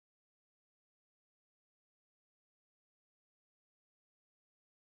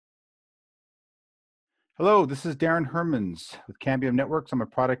Hello, this is Darren Hermans with Cambium Networks. I'm a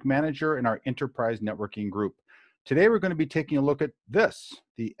product manager in our enterprise networking group. Today we're going to be taking a look at this,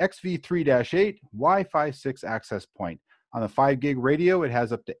 the XV3-8 Wi-Fi 6 access point. On the 5 gig radio, it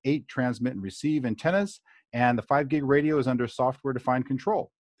has up to 8 transmit and receive antennas, and the 5 gig radio is under software-defined control.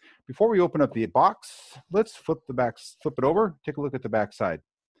 Before we open up the box, let's flip it over, take a look at the back side.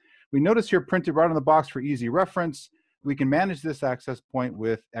 We notice here printed right on the box for easy reference, we can manage this access point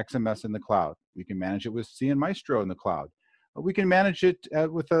with XMS in the cloud. We can manage it with CN Maestro in the cloud. We can manage it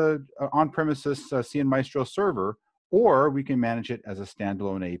with an on-premises CN Maestro server, or we can manage it as a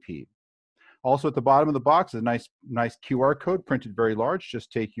standalone AP. Also at the bottom of the box is a nice QR code printed very large.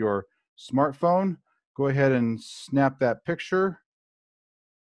 Just take your smartphone, go ahead and snap that picture,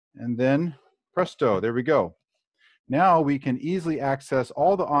 and then presto, there we go. Now we can easily access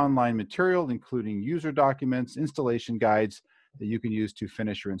all the online material, including user documents, installation guides that you can use to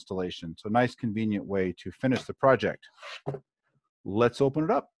finish your installation. So nice, convenient way to finish the project. Let's open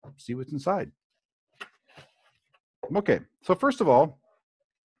it up, see what's inside. Okay, so first of all,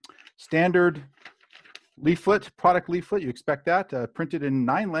 standard leaflet, product leaflet, you expect that, printed in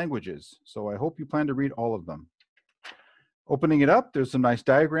 9 languages. So I hope you plan to read all of them. Opening it up, there's a nice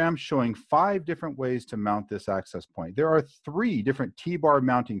diagram showing 5 different ways to mount this access point. There are 3 different T-bar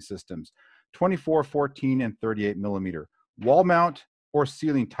mounting systems, 24, 14, and 38 millimeter. Wall mount or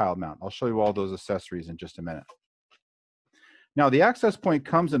ceiling tile mount. I'll show you all those accessories in just a minute. Now the access point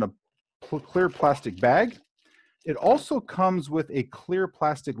comes in a clear plastic bag. It also comes with a clear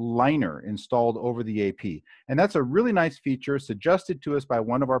plastic liner installed over the AP. And that's a really nice feature suggested to us by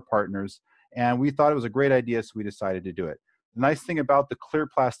one of our partners. And we thought it was a great idea, so we decided to do it. The nice thing about the clear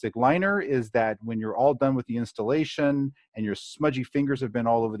plastic liner is that when you're all done with the installation and your smudgy fingers have been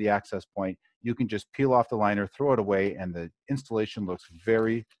all over the access point, you can just peel off the liner, throw it away, and the installation looks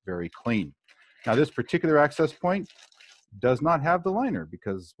very, very clean. Now this particular access point does not have the liner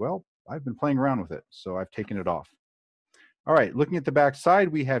because, well, I've been playing around with it, so I've taken it off. All right, looking at the back side,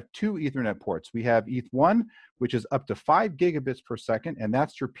 we have 2 Ethernet ports. We have ETH1, which is up to 5 gigabits per second, and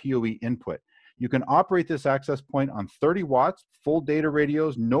that's your PoE input. You can operate this access point on 30 watts, full data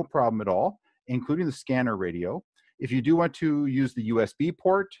radios, no problem at all, including the scanner radio. If you do want to use the USB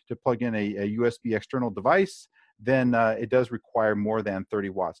port to plug in a USB external device, then it does require more than 30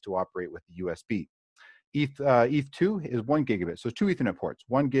 watts to operate with the USB. ETH2 is 1 gigabit, so 2 Ethernet ports,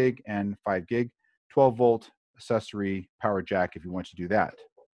 1 gig and 5 gig, 12 volt accessory power jack if you want to do that.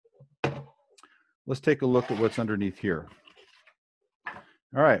 Let's take a look at what's underneath here.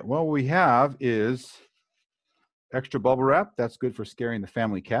 All right, what we have is extra bubble wrap. That's good for scaring the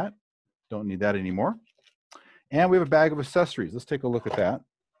family cat. Don't need that anymore. And we have a bag of accessories. Let's take a look at that.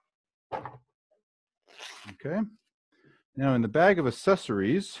 Okay. Now in the bag of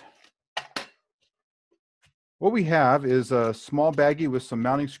accessories, what we have is a small baggie with some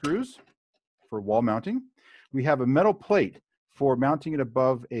mounting screws for wall mounting. We have a metal plate for mounting it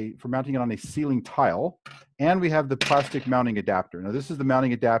on a ceiling tile, and we have the plastic mounting adapter. Now this is the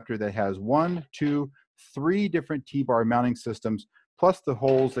mounting adapter that has 1, 2, 3 different T-bar mounting systems, plus the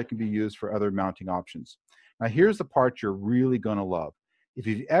holes that can be used for other mounting options. Now here's the part you're really gonna love. If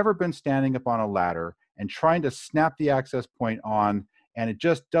you've ever been standing up on a ladder and trying to snap the access point on, and it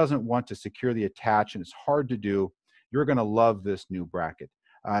just doesn't want to securely attach and it's hard to do, you're gonna love this new bracket.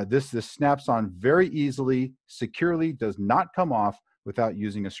 This snaps on very easily, securely, does not come off without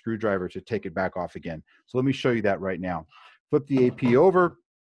using a screwdriver to take it back off again. So let me show you that right now. Flip the AP over.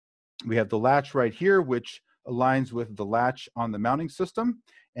 We have the latch right here, which aligns with the latch on the mounting system.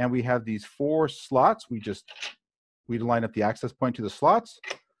 And we have these 4 slots. We line up the access point to the slots,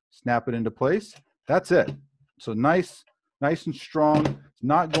 snap it into place. That's it. So nice and strong. It's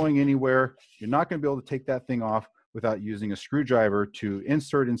not going anywhere. You're not going to be able to take that thing off without using a screwdriver to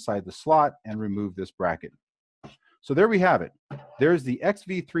insert inside the slot and remove this bracket. So there we have it. There's the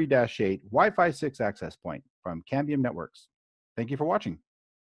XV3-8 Wi-Fi 6 access point from Cambium Networks. Thank you for watching.